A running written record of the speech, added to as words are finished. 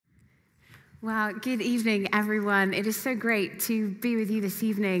Well, good evening, everyone. It is so great to be with you this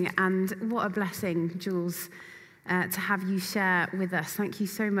evening, and what a blessing, Jules, to have you share with us. Thank you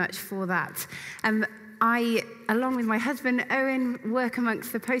so much for that. I, along with my husband, Owen, work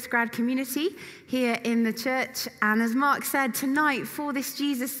amongst the postgrad community here in the church, and as Mark said, tonight for this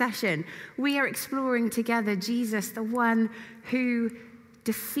Jesus session, we are exploring together Jesus, the one who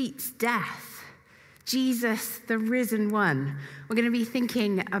defeats death. Jesus, the risen one. We're going to be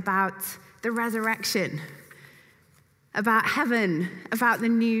thinking about the resurrection, about heaven, about the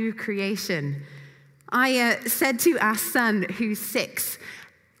new creation. I said to our son, who's 6,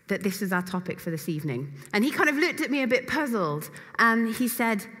 that this was our topic for this evening. And he kind of looked at me a bit puzzled, and he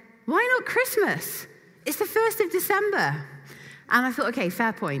said, "Why not Christmas? It's the 1st of December. And I thought, okay,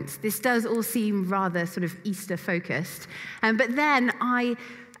 fair point. This does all seem rather sort of Easter-focused. But then I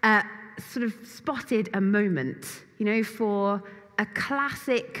sort of spotted a moment, for a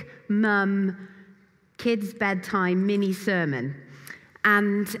classic mum kids bedtime mini sermon,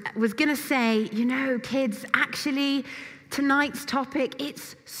 and was going to say, kids, actually tonight's topic,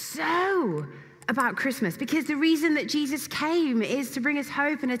 it's so about Christmas, because the reason that Jesus came is to bring us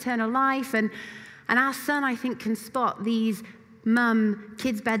hope and eternal life, and our son, I think, can spot these mum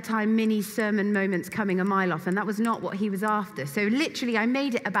kids bedtime mini sermon moments coming a mile off, and that was not what he was after. So literally I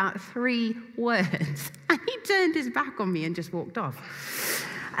made it about 3 words and he turned his back on me and just walked off.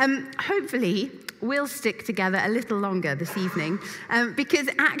 Hopefully we'll stick together a little longer this evening, because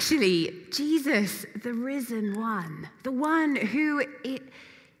actually Jesus, the risen one, the one who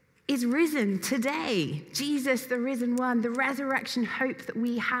is risen today, Jesus, the risen one, the resurrection hope that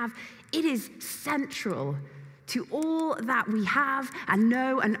we have, it is central to all that we have and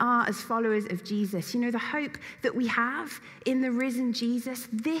know and are as followers of Jesus. The hope that we have in the risen Jesus,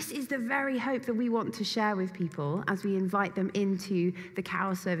 this is the very hope that we want to share with people as we invite them into the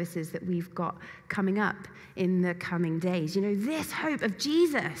carol services that we've got coming up in the coming days. This hope of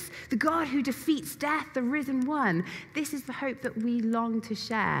Jesus, the God who defeats death, the risen one, this is the hope that we long to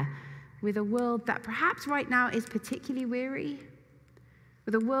share with a world that perhaps right now is particularly weary,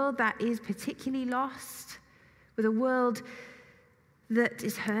 with a world that is particularly lost, with a world that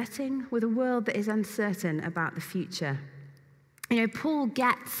is hurting, with a world that is uncertain about the future. Paul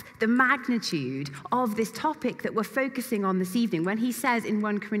gets the magnitude of this topic that we're focusing on this evening when he says in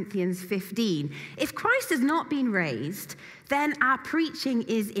 1 Corinthians 15, if Christ has not been raised, then our preaching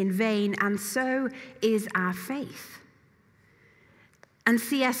is in vain, and so is our faith. And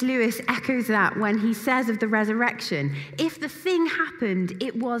C.S. Lewis echoes that when he says of the resurrection, if the thing happened,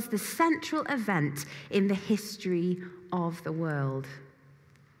 it was the central event in the history of the world.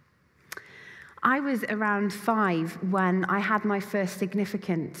 I was around 5 when I had my first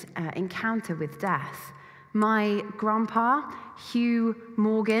significant encounter with death. My grandpa, Hugh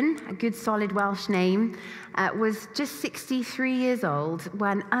Morgan, a good solid Welsh name, was just 63 years old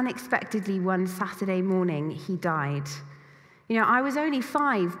when unexpectedly one Saturday morning he died. I was only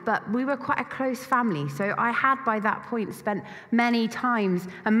 5, but we were quite a close family, so I had by that point spent many times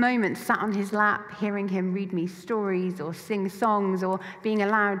a moment sat on his lap, hearing him read me stories or sing songs, or being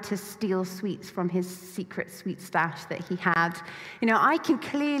allowed to steal sweets from his secret sweet stash that he had. I can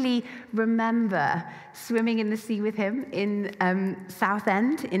clearly remember swimming in the sea with him in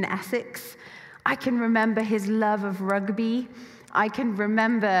Southend in Essex. I can remember his love of rugby. I can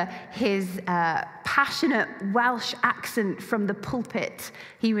remember his passionate Welsh accent from the pulpit.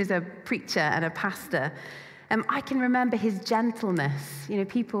 He was a preacher and a pastor. I can remember his gentleness.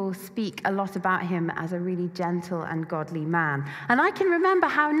 People speak a lot about him as a really gentle and godly man. And I can remember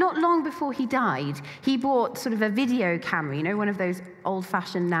how not long before he died, he bought sort of a video camera, one of those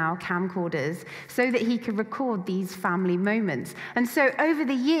old-fashioned now camcorders, so that he could record these family moments. And so over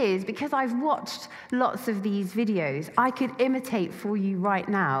the years, because I've watched lots of these videos, I could imitate for you right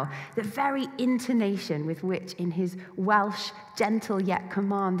now the very intonation with which, in his Welsh, gentle yet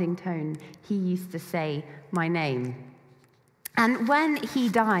commanding tone, he used to say my name. And when he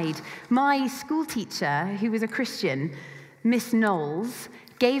died, my school teacher, who was a Christian, Miss Knowles,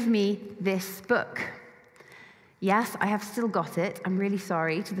 gave me this book. Yes, I have still got it. I'm really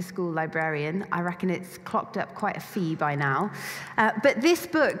sorry to the school librarian. I reckon it's clocked up quite a fee by now. But this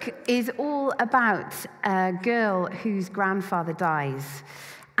book is all about a girl whose grandfather dies.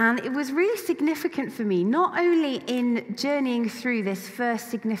 And it was really significant for me, not only in journeying through this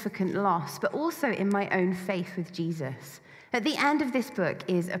first significant loss, but also in my own faith with Jesus. At the end of this book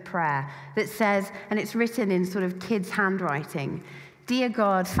is a prayer that says, and it's written in sort of kids' handwriting, "Dear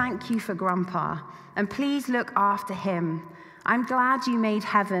God, thank you for Grandpa, and please look after him. I'm glad you made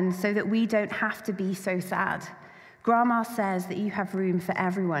heaven so that we don't have to be so sad. Grandma says that you have room for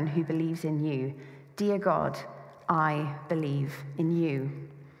everyone who believes in you. Dear God, I believe in you.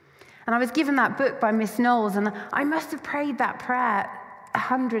 And I was given that book by Miss Knowles, and I must have prayed that prayer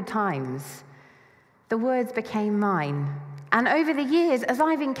 100 times. The words became mine. And over the years, as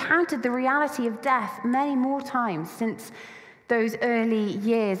I've encountered the reality of death many more times since those early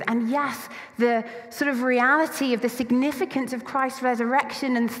years, and yes, the sort of reality of the significance of Christ's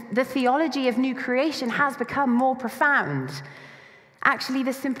resurrection and the theology of new creation has become more profound. Actually,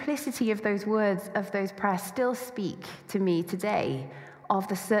 the simplicity of those words, of those prayers, still speak to me today of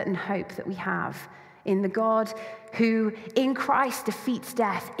the certain hope that we have in the God who, in Christ, defeats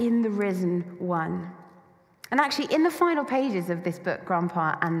death in the risen one. And actually, in the final pages of this book,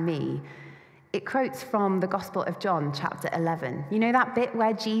 Grandpa and Me, it quotes from the Gospel of John, chapter 11. You know that bit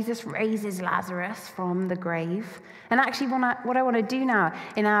where Jesus raises Lazarus from the grave? And actually, what I want to do now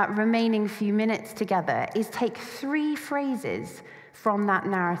in our remaining few minutes together is take 3 phrases from that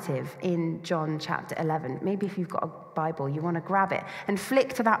narrative in John chapter 11. Maybe if you've got a Bible, you want to grab it and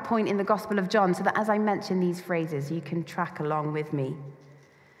flick to that point in the Gospel of John so that as I mention these phrases, you can track along with me.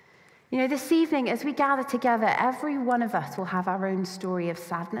 You know, this evening, as we gather together, every one of us will have our own story of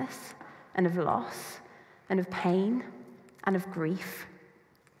sadness and of loss and of pain and of grief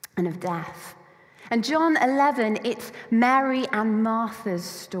and of death. And John 11, it's Mary and Martha's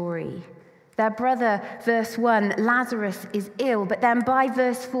story. Their brother, verse 1, Lazarus is ill, but then by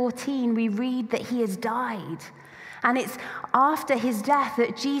verse 14, we read that he has died. And it's after his death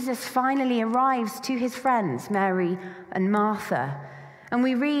that Jesus finally arrives to his friends, Mary and Martha. And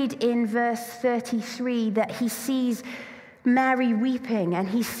we read in verse 33 that he sees Mary weeping, and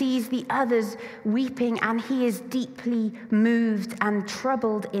he sees the others weeping, and he is deeply moved and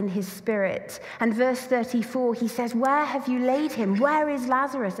troubled in his spirit. And verse 34, he says, "Where have you laid him? Where is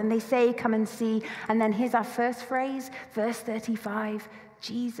Lazarus?" And they say, "Come and see." And then here's our first phrase, verse 35,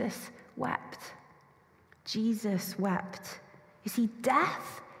 Jesus wept. Jesus wept. You see,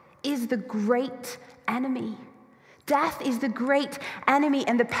 death is the great enemy. Death is the great enemy,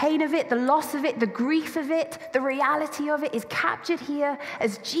 and the pain of it, the loss of it, the grief of it, the reality of it is captured here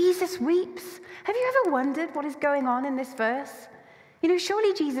as Jesus weeps. Have you ever wondered what is going on in this verse? You know,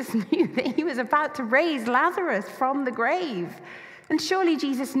 surely Jesus knew that he was about to raise Lazarus from the grave. And surely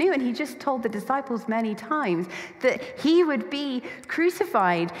Jesus knew, and he just told the disciples many times, that he would be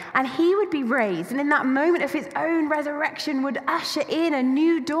crucified and he would be raised. And in that moment of his own resurrection would usher in a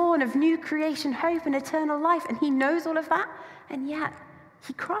new dawn of new creation, hope, and eternal life. And he knows all of that, and yet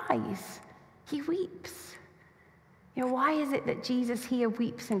he cries. He weeps. You know, why is it that Jesus here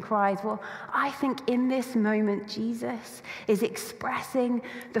weeps and cries? Well, I think in this moment, Jesus is expressing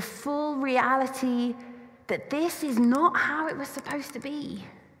the full reality that this is not how it was supposed to be.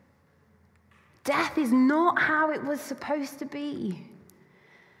 Death is not how it was supposed to be.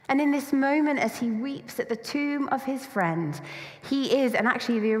 And in this moment, as he weeps at the tomb of his friend, he is, and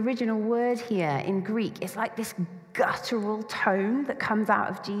actually the original word here in Greek is like this guttural tone that comes out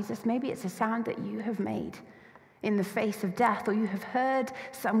of Jesus. Maybe it's a sound that you have made in the face of death, or you have heard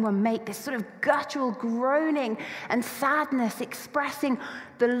someone make this sort of guttural groaning and sadness, expressing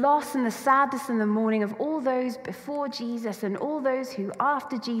the loss and the sadness and the mourning of all those before Jesus and all those who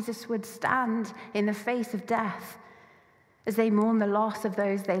after Jesus would stand in the face of death as they mourn the loss of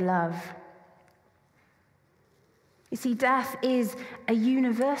those they love. You see, death is a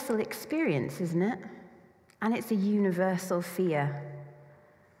universal experience, isn't it? And it's a universal fear.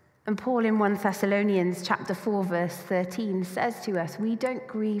 And Paul in 1 Thessalonians chapter 4, verse 13 says to us, we don't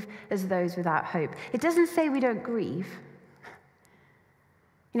grieve as those without hope. It doesn't say we don't grieve.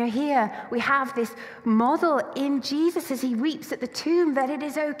 You know, here we have this model in Jesus as he weeps at the tomb that it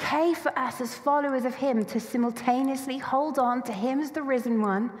is okay for us as followers of him to simultaneously hold on to him as the risen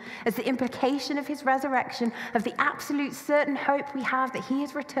one, as the implication of his resurrection, of the absolute certain hope we have that he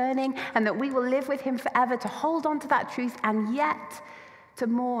is returning and that we will live with him forever, to hold on to that truth and yet to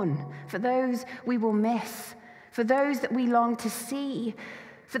mourn for those we will miss, for those that we long to see,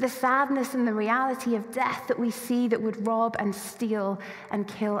 for the sadness and the reality of death that we see that would rob and steal and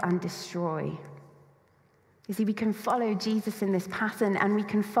kill and destroy. You see, we can follow Jesus in this pattern, and we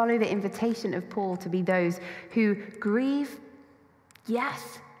can follow the invitation of Paul to be those who grieve,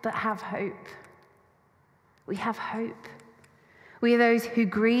 yes, but have hope. We have hope. We are those who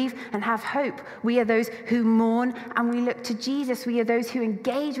grieve and have hope. We are those who mourn and we look to Jesus. We are those who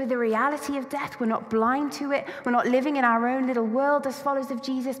engage with the reality of death. We're not blind to it. We're not living in our own little world as followers of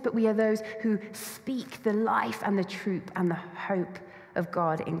Jesus, but we are those who speak the life and the truth and the hope of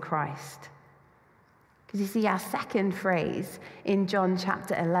God in Christ. Because you see, our second phrase in John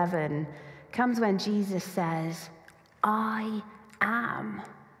chapter 11 comes when Jesus says, I am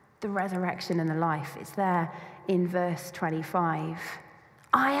the resurrection and the life. It's there in verse 25.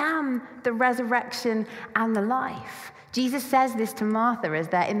 I am the resurrection and the life. Jesus says this to Martha as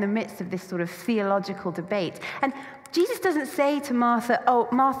they're in the midst of this sort of theological debate. And Jesus doesn't say to Martha, oh,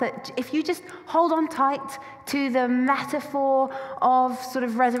 Martha, if you just hold on tight to the metaphor of sort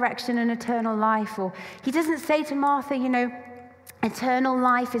of resurrection and eternal life, or he doesn't say to Martha, eternal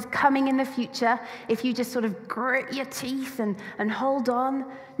life is coming in the future if you just sort of grit your teeth and hold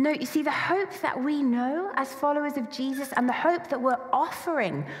on. No, you see, the hope that we know as followers of Jesus and the hope that we're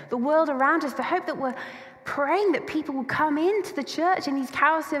offering the world around us, the hope that we're praying that people will come into the church in these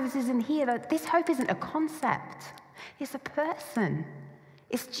carol services and hear that this hope isn't a concept. It's a person.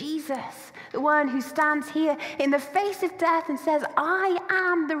 It's Jesus, the one who stands here in the face of death and says, I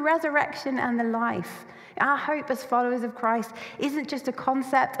am the resurrection and the life. Our hope as followers of Christ isn't just a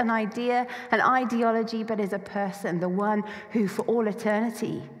concept, an idea, an ideology, but is a person, the one who for all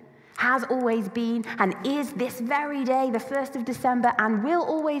eternity has always been and is this very day, the 1st of December, and will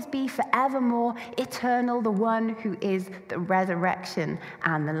always be forevermore eternal, the one who is the resurrection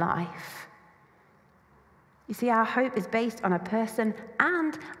and the life. You see, our hope is based on a person,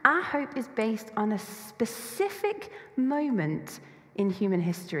 and our hope is based on a specific moment in human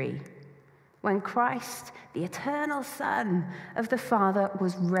history when Christ, the eternal Son of the Father,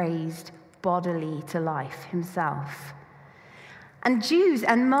 was raised bodily to life himself. And Jews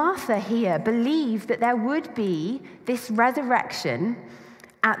and Martha here believed that there would be this resurrection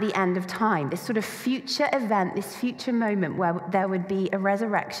at the end of time, this sort of future event, this future moment where there would be a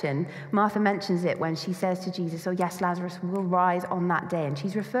resurrection. Martha mentions it when she says to Jesus, oh yes, Lazarus will rise on that day. And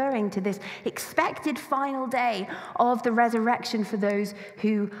she's referring to this expected final day of the resurrection for those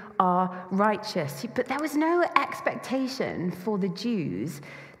who are righteous. But there was no expectation for the Jews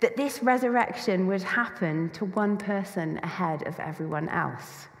that this resurrection would happen to one person ahead of everyone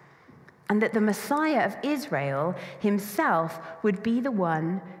else, and that the Messiah of Israel himself would be the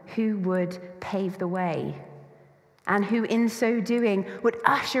one who would pave the way, and who in so doing would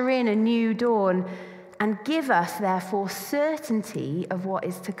usher in a new dawn and give us, therefore, certainty of what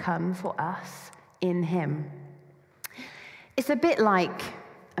is to come for us in him. It's a bit like,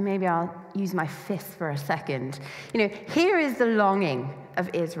 and maybe I'll use my fist for a second. Here is the longing of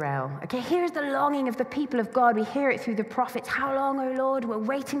Israel. Okay, here's the longing of the people of God. We hear it through the prophets. How long, O Lord? We're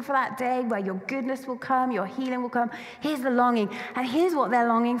waiting for that day where your goodness will come, your healing will come. Here's the longing. And here's what they're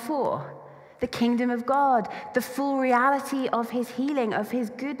longing for. The kingdom of God, the full reality of his healing, of his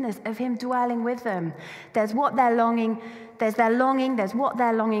goodness, of him dwelling with them. There's what they're longing, there's their longing, there's what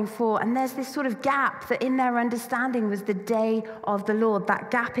they're longing for, and there's this sort of gap that in their understanding was the day of the Lord, that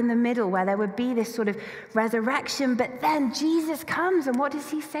gap in the middle where there would be this sort of resurrection, but then Jesus comes, and what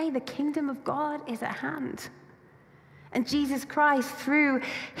does he say? The kingdom of God is at hand. And Jesus Christ, through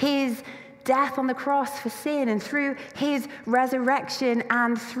his death on the cross for sin, and through his resurrection,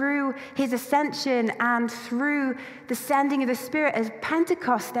 and through his ascension, and through the sending of the Spirit as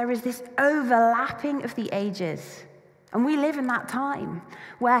Pentecost, there is this overlapping of the ages. And we live in that time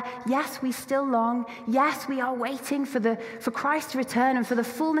where, yes, we still long, yes, we are waiting for Christ to return and for the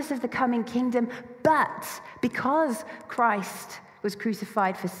fullness of the coming kingdom, but because Christ was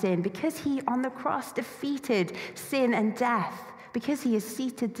crucified for sin, because he on the cross defeated sin and death, because he is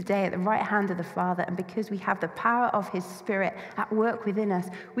seated today at the right hand of the Father, and because we have the power of his Spirit at work within us,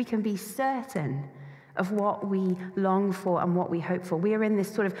 we can be certain of what we long for and what we hope for. We are in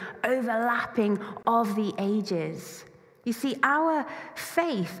this sort of overlapping of the ages. You see, our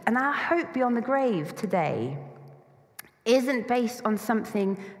faith and our hope beyond the grave today isn't based on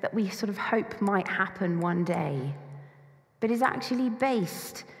something that we sort of hope might happen one day, but is actually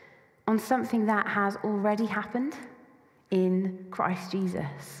based on something that has already happened in Christ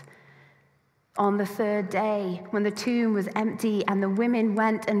Jesus. On the third day, when the tomb was empty and the women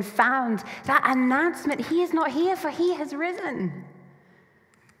went and found that announcement, he is not here, for he has risen.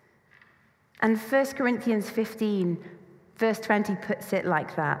 And 1 Corinthians 15, verse 20 puts it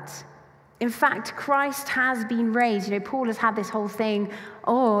like that. In fact, Christ has been raised. Paul has had this whole thing,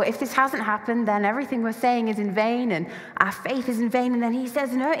 if this hasn't happened, then everything we're saying is in vain and our faith is in vain. And then he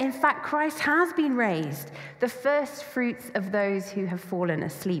says, no, in fact, Christ has been raised, the first fruits of those who have fallen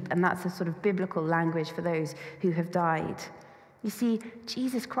asleep. And that's a sort of biblical language for those who have died. You see,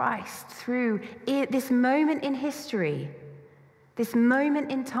 Jesus Christ, through this moment in history, this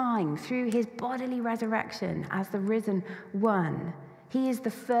moment in time, through his bodily resurrection as the risen one, he is the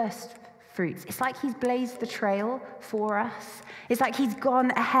first fruits. It's like he's blazed the trail for us. It's like he's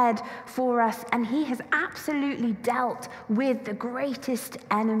gone ahead for us, and he has absolutely dealt with the greatest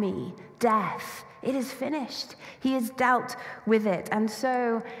enemy, death. It is finished. He has dealt with it. And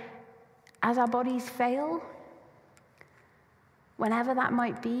so, as our bodies fail, whenever that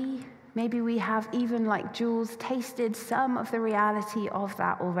might be, maybe we have, even like Jules, tasted some of the reality of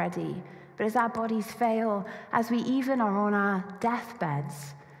that already. But as our bodies fail, as we even are on our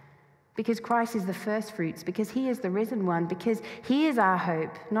deathbeds, because Christ is the first fruits, because he is the risen one, because he is our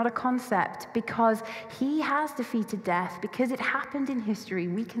hope, not a concept, because he has defeated death, because it happened in history,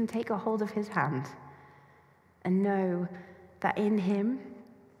 we can take a hold of his hand and know that in him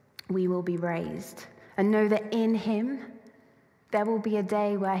we will be raised, and know that in him there will be a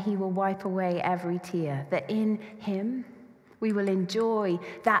day where he will wipe away every tear, that in him we will enjoy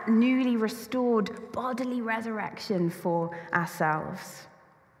that newly restored bodily resurrection for ourselves.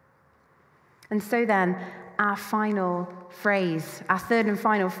 And so then, our final phrase, our third and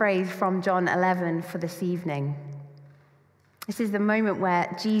final phrase from John 11 for this evening. This is the moment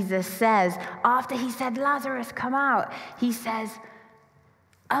where Jesus says, after he said, Lazarus, come out, he says,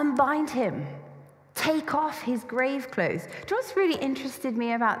 unbind him, take off his grave clothes. Do you know what's really interested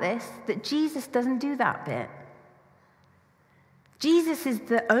me about this? That Jesus doesn't do that bit. Jesus is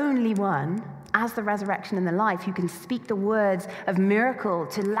the only one, as the resurrection and the life, who can speak the words of miracle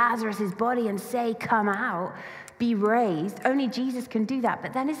to Lazarus' body and say, come out, be raised. Only Jesus can do that.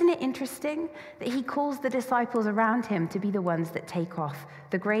 But then isn't it interesting that he calls the disciples around him to be the ones that take off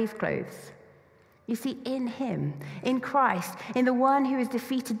the grave clothes? You see, in him, in Christ, in the one who has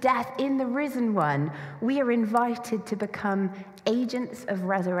defeated death, in the risen one, we are invited to become agents of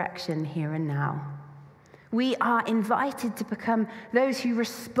resurrection here and now. We are invited to become those who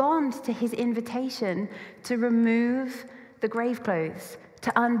respond to his invitation to remove the grave clothes,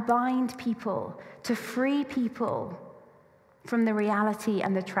 to unbind people, to free people from the reality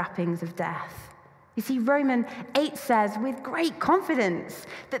and the trappings of death. You see, Romans 8 says with great confidence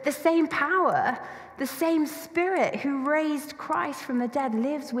that the same power, the same Spirit who raised Christ from the dead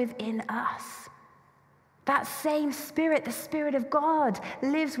lives within us. That same Spirit, the Spirit of God,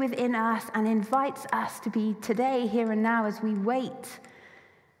 lives within us and invites us to be today, here and now, as we wait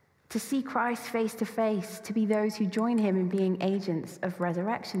to see Christ face to face, to be those who join him in being agents of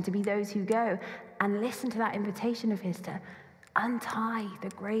resurrection, to be those who go and listen to that invitation of his to untie the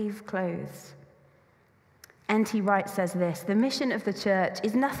grave clothes. N.T. Wright says this: the mission of the church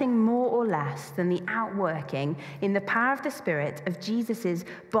is nothing more or less than the outworking in the power of the Spirit of Jesus'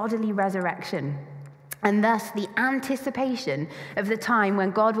 bodily resurrection, and thus the anticipation of the time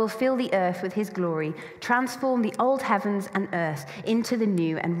when God will fill the earth with his glory, transform the old heavens and earth into the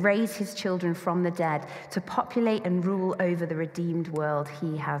new, and raise his children from the dead to populate and rule over the redeemed world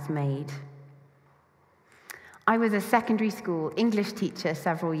he has made. I was a secondary school English teacher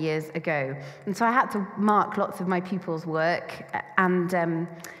several years ago, and so I had to mark lots of my pupils' work, and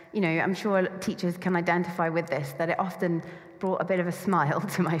I'm sure teachers can identify with this, that it often brought a bit of a smile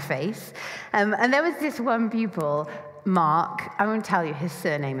to my face. And there was this one pupil, Mark. I won't tell you his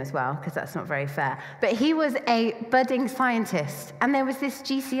surname as well, because that's not very fair. But he was a budding scientist. And there was this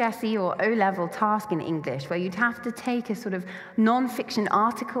GCSE or O-level task in English where you'd have to take a sort of non-fiction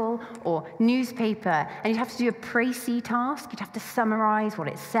article or newspaper, and you'd have to do a précis task. You'd have to summarize what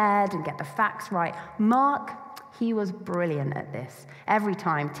it said and get the facts right. Mark, he was brilliant at this. Every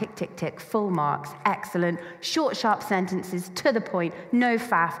time, tick, tick, tick, full marks, excellent, short, sharp sentences, to the point, no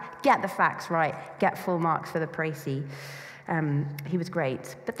faff, get the facts right, get full marks for the précis. He was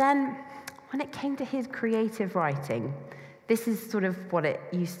great. But then, when it came to his creative writing, this is sort of what it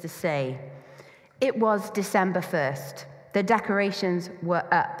used to say. It was December 1st. The decorations were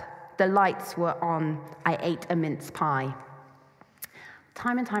up. The lights were on. I ate a mince pie.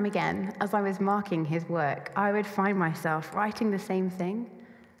 Time and time again, as I was marking his work, I would find myself writing the same thing.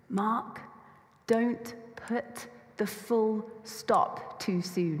 Mark, don't put the full stop too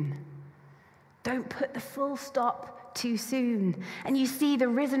soon. Don't put the full stop too soon. And you see, the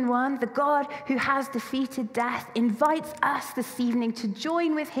risen one, the God who has defeated death, invites us this evening to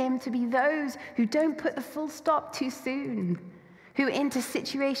join with him to be those who don't put the full stop too soon, who into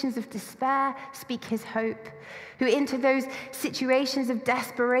situations of despair speak his hope, who into those situations of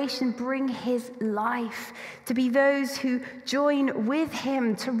desperation bring his life, to be those who join with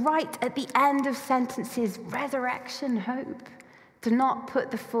him to write at the end of sentences resurrection hope, to not put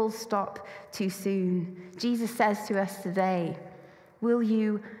the full stop too soon. Jesus says to us today, will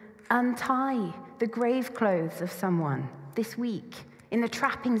you untie the grave clothes of someone this week? In the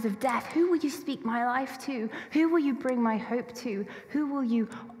trappings of death, who will you speak my life to? Who will you bring my hope to? Who will you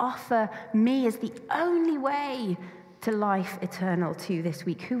offer me as the only way to life eternal to this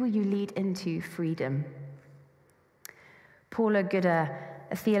week? Who will you lead into freedom? Paula Gooder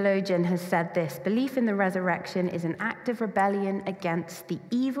a theologian has said this: belief in the resurrection is an act of rebellion against the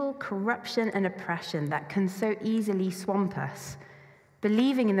evil, corruption, and oppression that can so easily swamp us.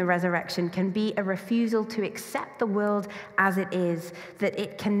 Believing in the resurrection can be a refusal to accept the world as it is, that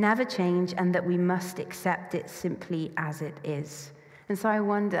it can never change, and that we must accept it simply as it is. And so I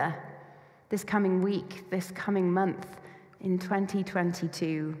wonder, this coming week, this coming month, in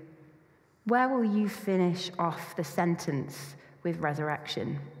 2022, where will you finish off the sentence with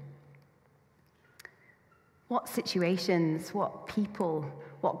resurrection? What situations, what people,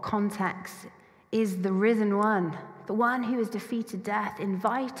 what context is the risen one, the one who has defeated death,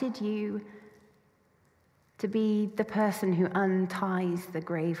 invited you to be the person who unties the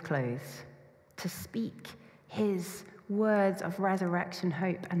grave clothes, to speak his words of resurrection,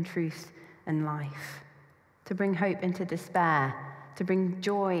 hope, and truth and life, to bring hope into despair, to bring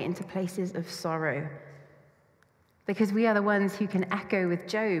joy into places of sorrow? Because we are the ones who can echo with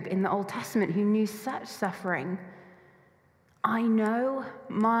Job in the Old Testament, who knew such suffering. I know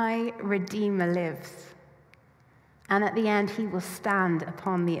my Redeemer lives, and at the end he will stand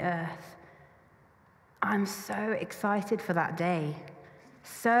upon the earth. I'm so excited for that day.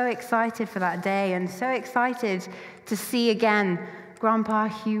 So excited for that day, and so excited to see again Grandpa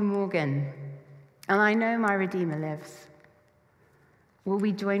Hugh Morgan. And I know my Redeemer lives. Will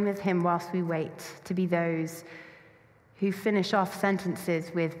we join with him whilst we wait to be those who finish off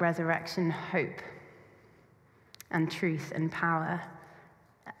sentences with resurrection, hope, and truth and power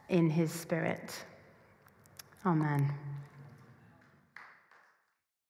in his Spirit? Amen.